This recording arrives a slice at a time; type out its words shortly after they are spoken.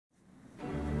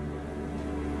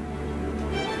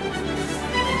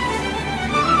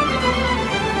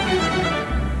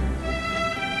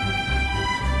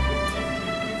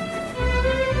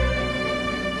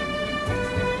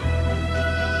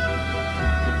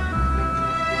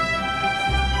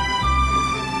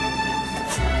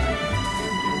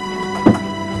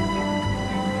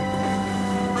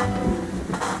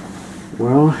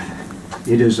Well,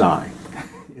 it is I.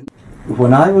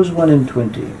 When I was 1 and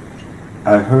 20,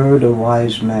 I heard a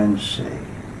wise man say,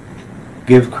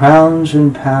 "Give crowns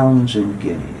and pounds and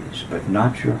guineas, but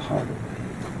not your heart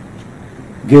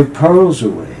away. Give pearls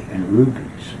away and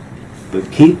rubies,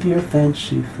 but keep your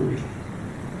fancy free."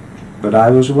 But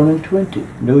I was 1 and 20,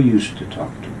 no use to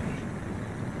talk to me.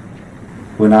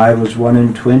 When I was 1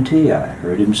 and 20, I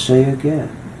heard him say again,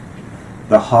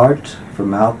 "The heart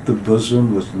from out the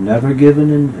bosom was never given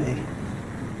in vain.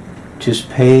 'Tis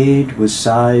paid with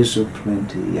sighs of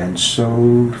plenty and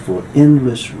sold for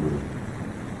endless room."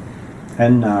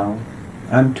 And now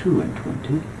I'm 2 and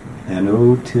 20, and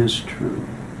oh, 'tis true,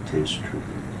 'tis true.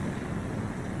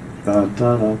 Dun,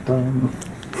 dun, dun,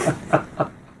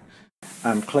 dun.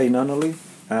 I'm Clay Nunnally.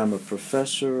 I'm a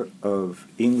professor of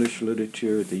English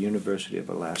literature at the University of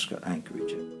Alaska,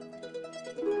 Anchorage.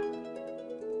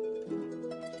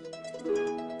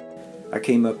 I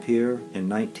came up here in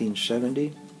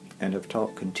 1970 and have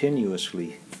taught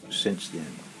continuously since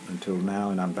then until now,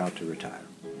 and I'm about to retire.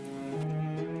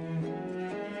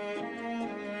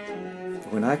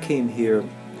 When I came here,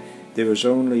 there was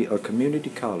only a community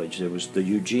college. There was the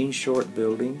Eugene Short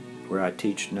Building, where I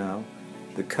teach now,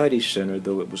 the Cuddy Center,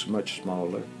 though it was much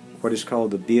smaller, what is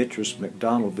called the Beatrice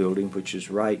McDonald Building, which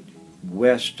is right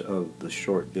west of the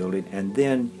Short Building, and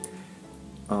then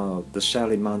the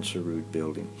Sally Monserud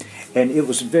Building. And it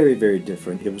was very, very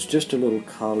different. It was just a little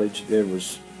college. There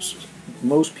was,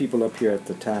 most people up here at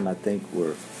the time, I think,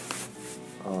 were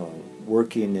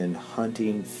working in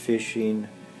hunting, fishing.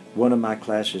 One of my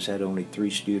classes had only 3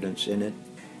 students in it.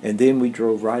 And then we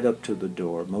drove right up to the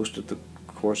door. Most of the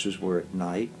courses were at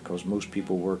night because most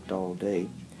people worked all day.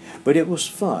 But it was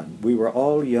fun. We were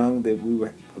all young. We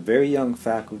were a very young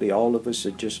faculty. All of us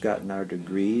had just gotten our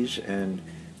degrees, and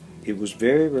it was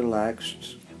very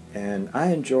relaxed, and I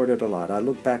enjoyed it a lot. I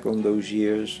look back on those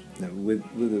years with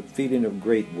a feeling of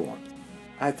great warmth.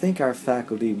 I think our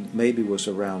faculty maybe was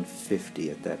around 50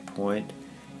 at that point.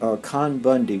 Con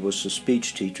Bundy was the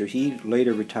speech teacher. He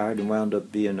later retired and wound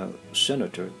up being a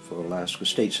senator for Alaska,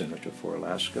 state senator for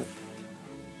Alaska.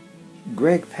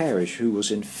 Greg Parrish, who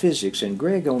was in physics, and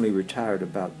Greg only retired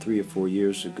about 3 or 4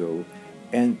 years ago,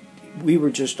 and we were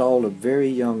just all a very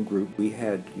young group. We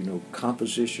had,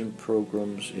 composition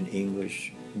programs in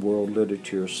English, world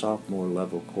literature, sophomore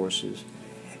level courses.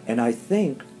 And I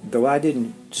think, though I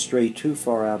didn't stray too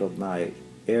far out of my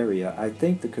area, I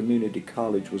think the community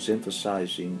college was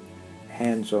emphasizing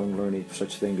hands-on learning,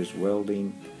 such things as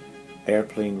welding,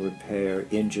 airplane repair,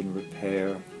 engine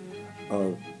repair,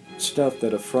 stuff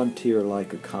that a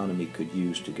frontier-like economy could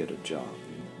use to get a job.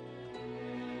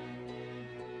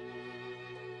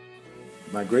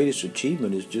 My greatest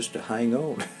achievement is just to hang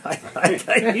on.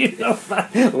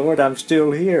 Lord, I'm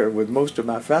still here with most of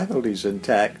my faculties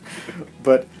intact.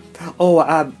 But,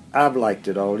 I've liked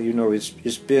it all.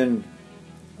 It's been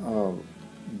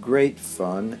great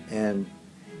fun, and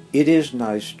it is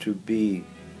nice to be,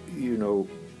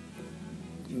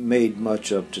 made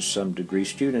much of to some degree.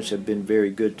 Students have been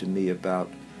very good to me about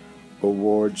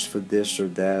awards for this or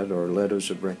that, or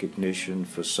letters of recognition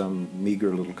for some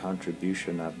meager little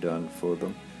contribution I've done for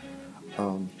them.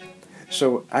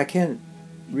 So I can't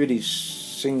really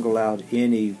single out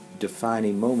any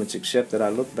defining moments, except that I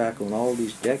look back on all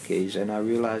these decades and I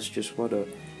realize just what a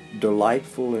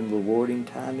delightful and rewarding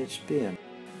time it's been.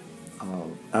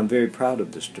 I'm very proud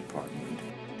of this department.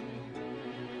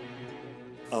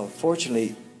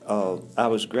 Fortunately, I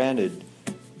was granted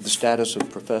the status of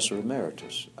Professor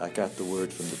Emeritus. I got the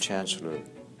word from the Chancellor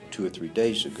 2 or 3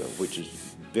 days ago, which is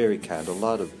very kind. A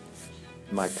lot of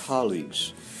my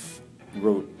colleagues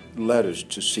wrote letters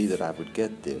to see that I would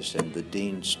get this, and the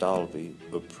Dean Stalvey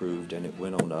approved, and it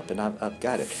went on up, and I've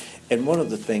got it. And one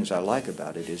of the things I like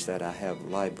about it is that I have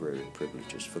library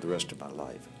privileges for the rest of my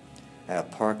life. I have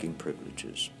parking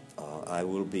privileges. I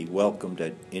will be welcomed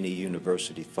at any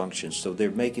university function, so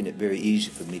they're making it very easy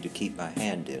for me to keep my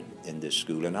hand in this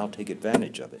school, and I'll take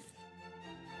advantage of it.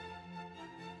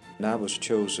 And I was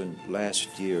chosen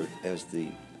last year as the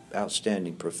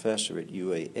outstanding professor at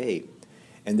UAA,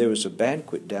 and there was a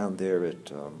banquet down there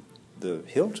at the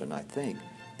Hilton, I think,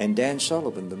 and Dan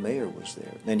Sullivan, the mayor, was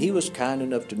there. And he was kind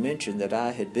enough to mention that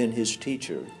I had been his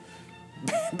teacher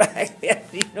back then,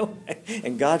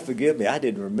 and God forgive me, I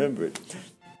didn't remember it.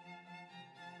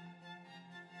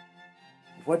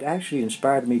 What actually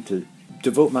inspired me to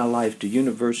devote my life to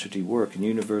university work and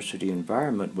university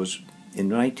environment was in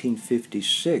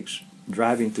 1956,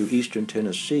 driving through eastern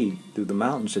Tennessee, through the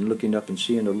mountains, and looking up and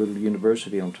seeing a little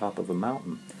university on top of a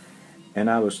mountain.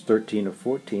 And I was 13 or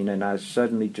 14, and I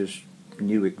suddenly just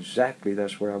knew exactly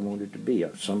that's where I wanted to be,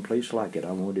 someplace like it.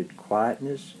 I wanted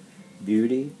quietness,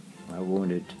 beauty, I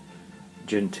wanted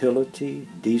gentility,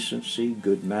 decency,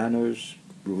 good manners,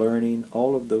 learning,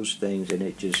 all of those things, and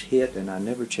it just hit, and I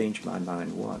never changed my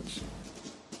mind once.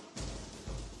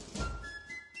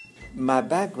 My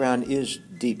background is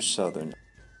deep Southern.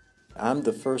 I'm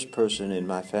the first person in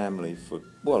my family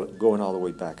going all the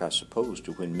way back, I suppose,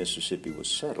 to when Mississippi was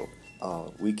settled.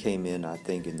 We came in, I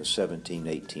think, in the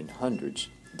 1800s,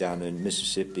 down in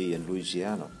Mississippi and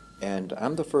Louisiana. And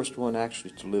I'm the first one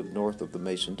actually to live north of the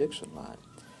Mason-Dixon line.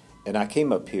 And I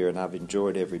came up here and I've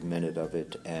enjoyed every minute of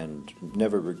it and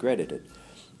never regretted it.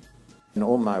 And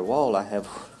on my wall I have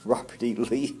Robert E.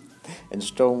 Lee and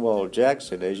Stonewall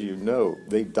Jackson, as you know.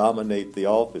 They dominate the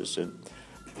office. And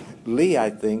Lee,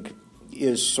 I think,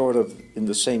 is sort of in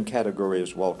the same category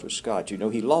as Walter Scott. You know,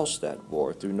 he lost that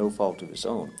war through no fault of his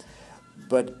own.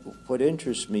 But what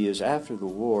interests me is after the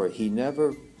war, he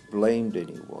never blamed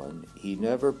anyone. He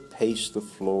never paced the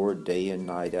floor day and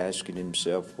night asking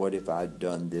himself, what if I'd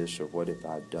done this or what if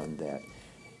I'd done that?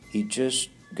 He just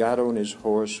got on his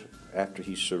horse after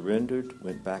he surrendered,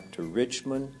 went back to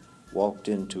Richmond, walked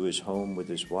into his home with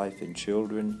his wife and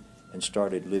children, and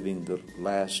started living the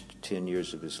last 10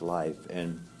 years of his life.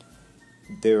 And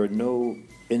there are no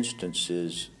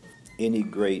instances, any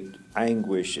great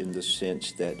anguish in the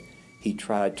sense that he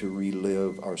tried to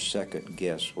relive or second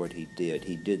guess what he did.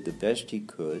 He did the best he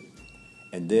could,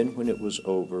 and then when it was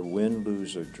over, win,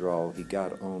 lose, or draw, he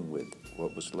got on with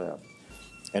what was left.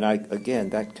 And again,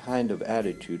 that kind of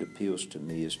attitude appeals to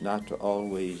me, is not to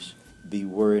always be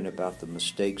worrying about the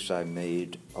mistakes I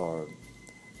made or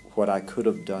what I could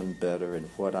have done better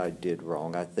and what I did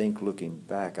wrong. I think looking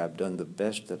back, I've done the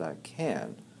best that I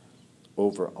can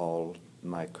overall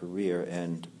my career,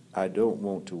 and I don't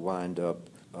want to wind up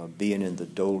being in the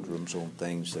doldrums on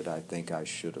things that I think I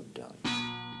should have done.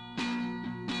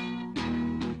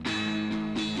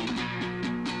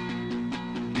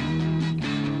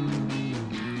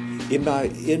 In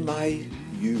my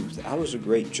youth, I was a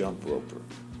great jump roper.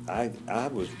 I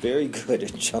was very good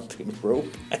at jumping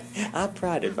rope. I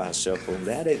prided myself on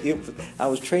that. I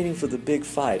was training for the big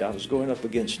fight. I was going up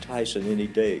against Tyson any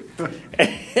day.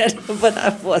 This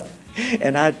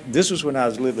was when I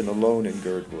was living alone in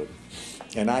Girdwood.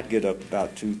 And I'd get up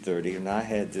about 2:30, and I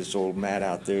had this old mat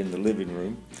out there in the living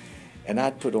room, and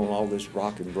I'd put on all this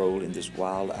rock and roll in this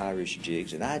wild Irish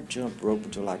jigs, and I'd jump rope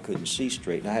until I couldn't see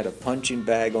straight. And I had a punching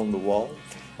bag on the wall,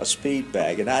 a speed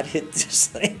bag, and I'd hit this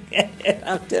thing, and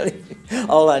I'm telling you,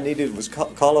 all I needed was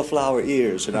cauliflower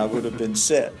ears, and I would have been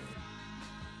set.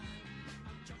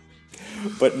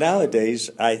 But nowadays,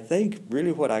 I think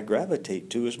really what I gravitate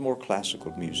to is more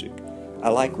classical music. I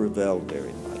like Ravel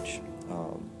very much.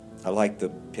 I like the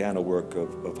piano work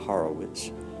of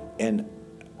Horowitz. And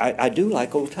I do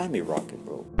like old-timey rock and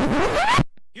roll.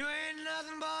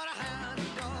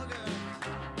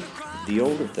 The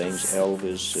older things,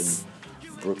 Elvis and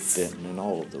Brooke Benton and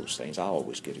all of those things, I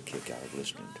always get a kick out of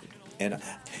listening to. And,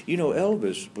 you know,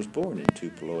 Elvis was born in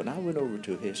Tupelo, and I went over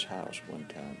to his house one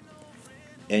time.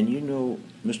 And, you know,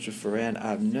 Mr. Foran,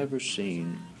 I've never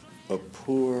seen a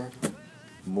poor,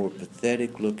 more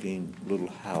pathetic-looking little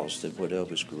house than what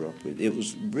Elvis grew up with. It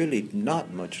was really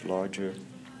not much larger.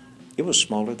 It was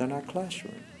smaller than our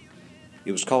classroom.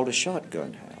 It was called a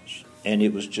shotgun house, and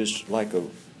it was just like a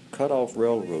cut-off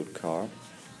railroad car.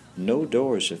 No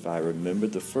doors, if I remember.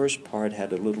 The first part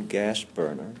had a little gas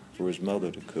burner for his mother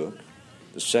to cook.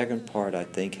 The second part, I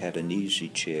think, had an easy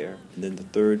chair, and then the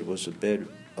third was a big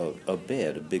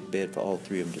bed for all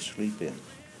three of them to sleep in.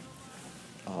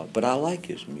 But I like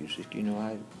his music, you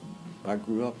know, I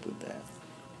grew up with that.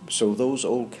 So those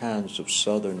old kinds of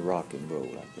Southern rock and roll,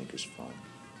 I think, is fun.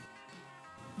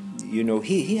 You know,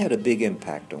 he had a big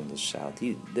impact on the South.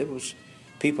 There was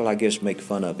people, I guess, make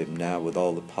fun of him now with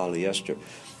all the polyester,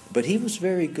 but he was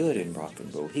very good in rock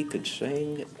and roll. He could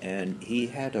sing, and he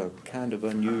had a kind of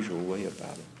unusual way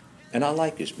about it. And I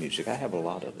like his music. I have a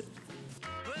lot of it.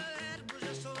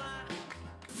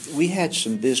 We had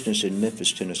some business in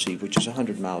Memphis, Tennessee, which is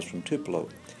 100 miles from Tupelo.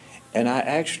 And I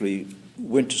actually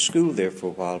went to school there for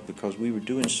a while because we were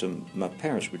doing my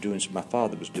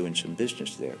father was doing some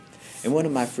business there. And one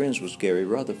of my friends was Gary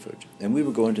Rutherford. And we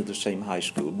were going to the same high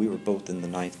school. We were both in the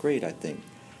 9th grade, I think.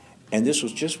 And this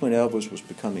was just when Elvis was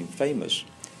becoming famous.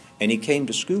 And he came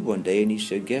to school one day and he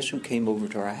said, guess who came over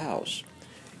to our house?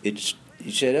 He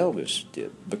said Elvis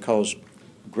did, because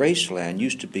Graceland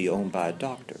used to be owned by a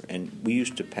doctor, and we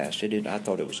used to pass it, and I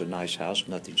thought it was a nice house,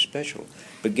 nothing special.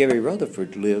 But Gary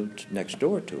Rutherford lived next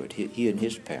door to it, he and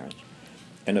his parents.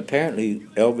 And apparently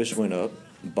Elvis went up,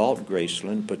 bought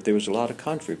Graceland, but there was a lot of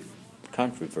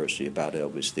controversy about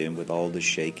Elvis then with all the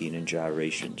shaking and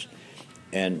gyrations.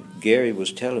 And Gary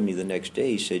was telling me the next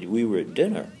day, he said, we were at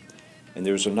dinner, and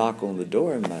there was a knock on the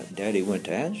door, and my daddy went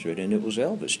to answer it, and it was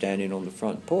Elvis standing on the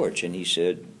front porch. And he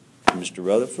said, Mr.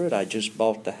 Rutherford, I just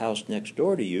bought the house next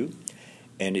door to you,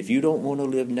 and if you don't want to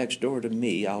live next door to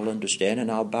me, I'll understand,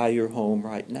 and I'll buy your home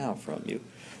right now from you.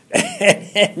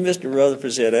 And Mr.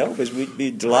 Rutherford said, Elvis, we'd be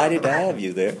delighted to have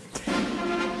you there.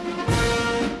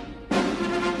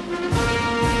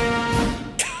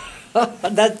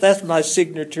 That's my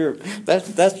signature.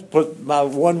 That's my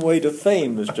one way to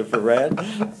fame, Mr. Foran.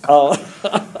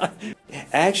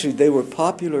 Actually, they were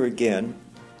popular again.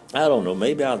 I don't know,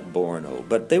 maybe I was born old,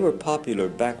 but they were popular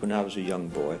back when I was a young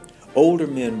boy. Older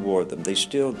men wore them.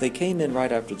 They came in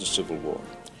right after the Civil War,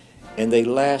 and they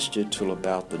lasted till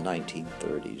about the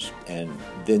 1930s, and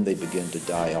then they began to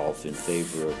die off in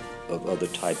favor of other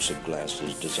types of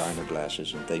glasses, designer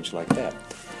glasses and things like that.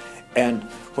 And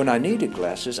when I needed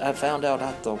glasses, I found out,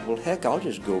 I thought, well, heck, I'll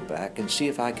just go back and see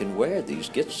if I can wear these,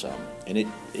 get some. And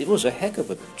it was a heck of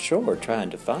a chore trying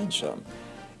to find some.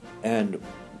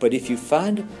 But if you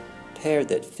find a pair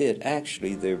that fit,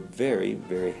 actually, they're very,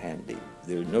 very handy.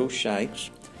 There are no shanks.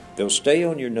 They'll stay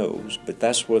on your nose, but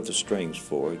that's what the string's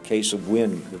for, in case of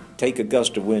wind, take a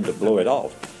gust of wind to blow it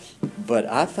off. But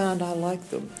I found I like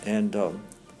them, and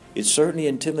it certainly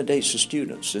intimidates the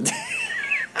students. And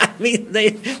I mean,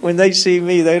 when they see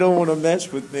me, they don't want to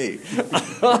mess with me.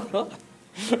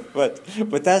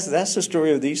 but that's the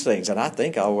story of these things, and I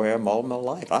think I'll wear them all my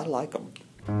life. I like them.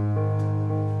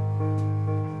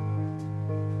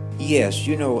 Yes,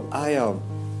 you know,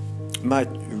 my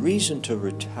reason to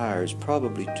retire is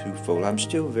probably twofold. I'm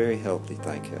still very healthy,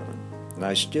 thank heaven, and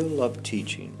I still love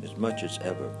teaching as much as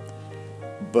ever.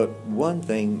 But one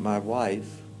thing, my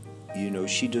wife, you know,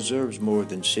 she deserves more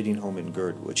than sitting home in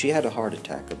Girdwood. She had a heart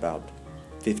attack about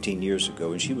 15 years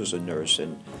ago, and she was a nurse,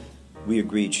 and we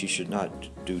agreed she should not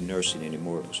do nursing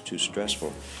anymore. It was too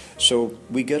stressful. So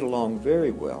we get along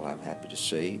very well, I'm happy to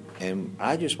say, and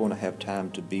I just want to have time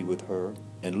to be with her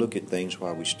and look at things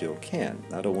while we still can.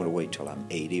 I don't want to wait till I'm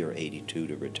 80 or 82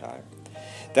 to retire.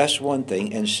 That's one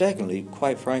thing. And secondly,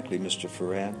 quite frankly, Mr.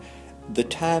 Foran, the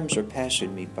times are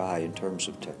passing me by in terms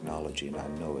of technology, and I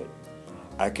know it.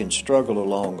 I can struggle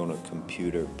along on a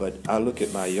computer, but I look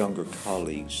at my younger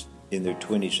colleagues in their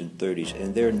 20s and 30s,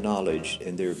 and their knowledge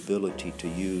and their ability to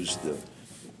use the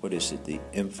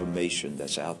information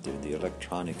that's out there, the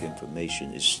electronic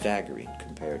information, is staggering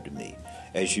compared to me.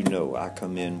 As you know, I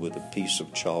come in with a piece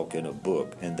of chalk and a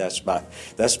book, and that's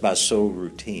my sole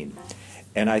routine.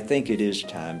 And I think it is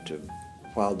time to,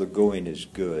 while the going is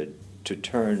good, to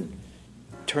turn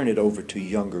it over to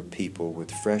younger people with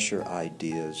fresher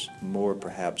ideas, more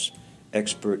perhaps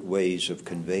expert ways of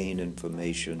conveying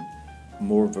information,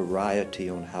 more variety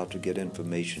on how to get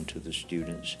information to the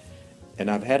students. And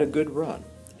I've had a good run,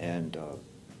 and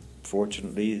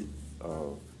fortunately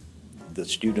the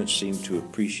students seem to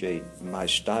appreciate my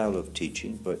style of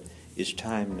teaching, but it's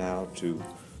time now to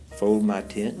fold my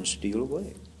tent and steal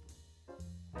away.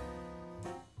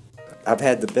 I've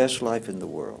had the best life in the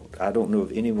world. I don't know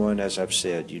of anyone, as I've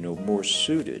said, you know, more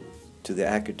suited to the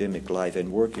academic life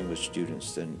and working with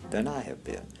students than I have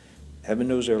been. Heaven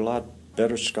knows there are a lot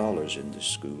better scholars in this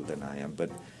school than I am,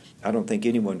 but I don't think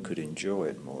anyone could enjoy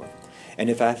it more. And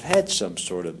if I've had some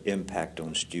sort of impact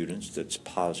on students that's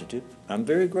positive, I'm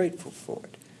very grateful for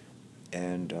it.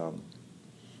 And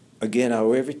again, I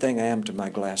owe everything I am to my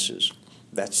glasses.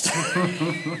 That's...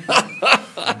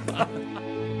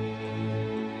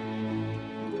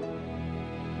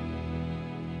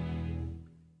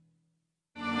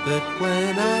 But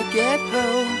when I get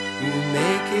home, you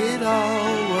make it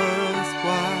all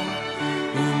worthwhile.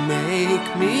 You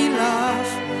make me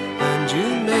laugh, and you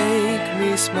make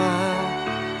me smile.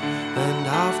 And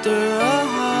after a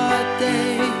hard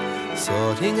day,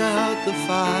 sorting out the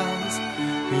files,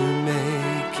 you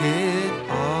make it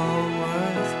all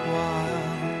worthwhile.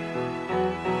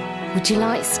 Would you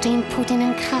like steamed pudding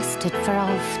and custard for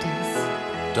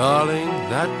afters? Darling,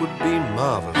 that would be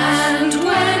marvelous. And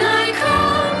when I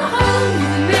come home,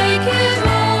 you make it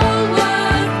all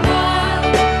worthwhile.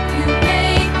 You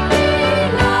make me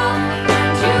laugh,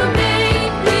 and you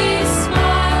make me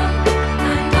smile.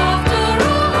 And after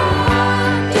a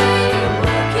hard day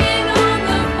working on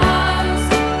the files,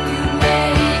 you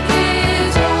make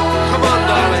it all. Come on,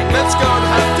 darling, let's go and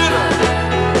have dinner.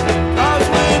 'Cause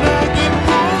when I get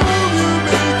home, you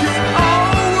make it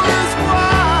all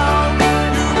worthwhile.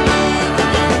 You make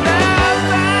me laugh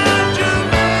and you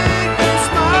make me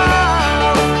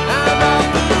smile. And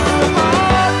after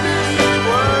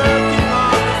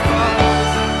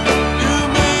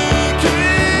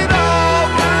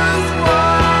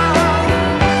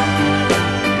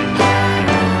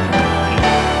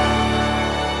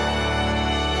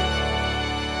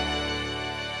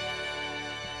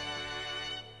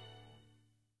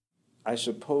I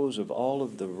suppose of all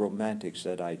of the romantics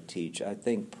that I teach, I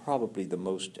think probably the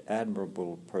most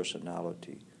admirable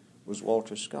personality was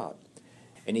Walter Scott.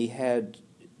 And he had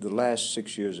the last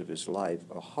 6 years of his life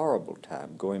a horrible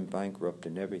time, going bankrupt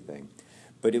and everything.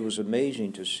 But it was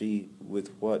amazing to see with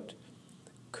what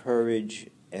courage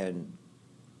and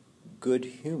good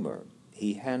humor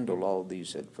he handled all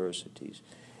these adversities.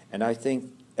 And I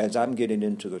think as I'm getting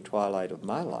into the twilight of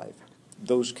my life,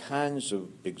 those kinds of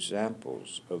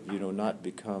examples of, not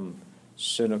become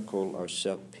cynical or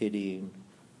self-pitying,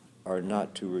 or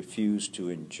not to refuse to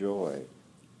enjoy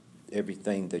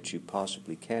everything that you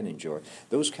possibly can enjoy,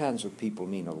 those kinds of people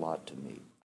mean a lot to me.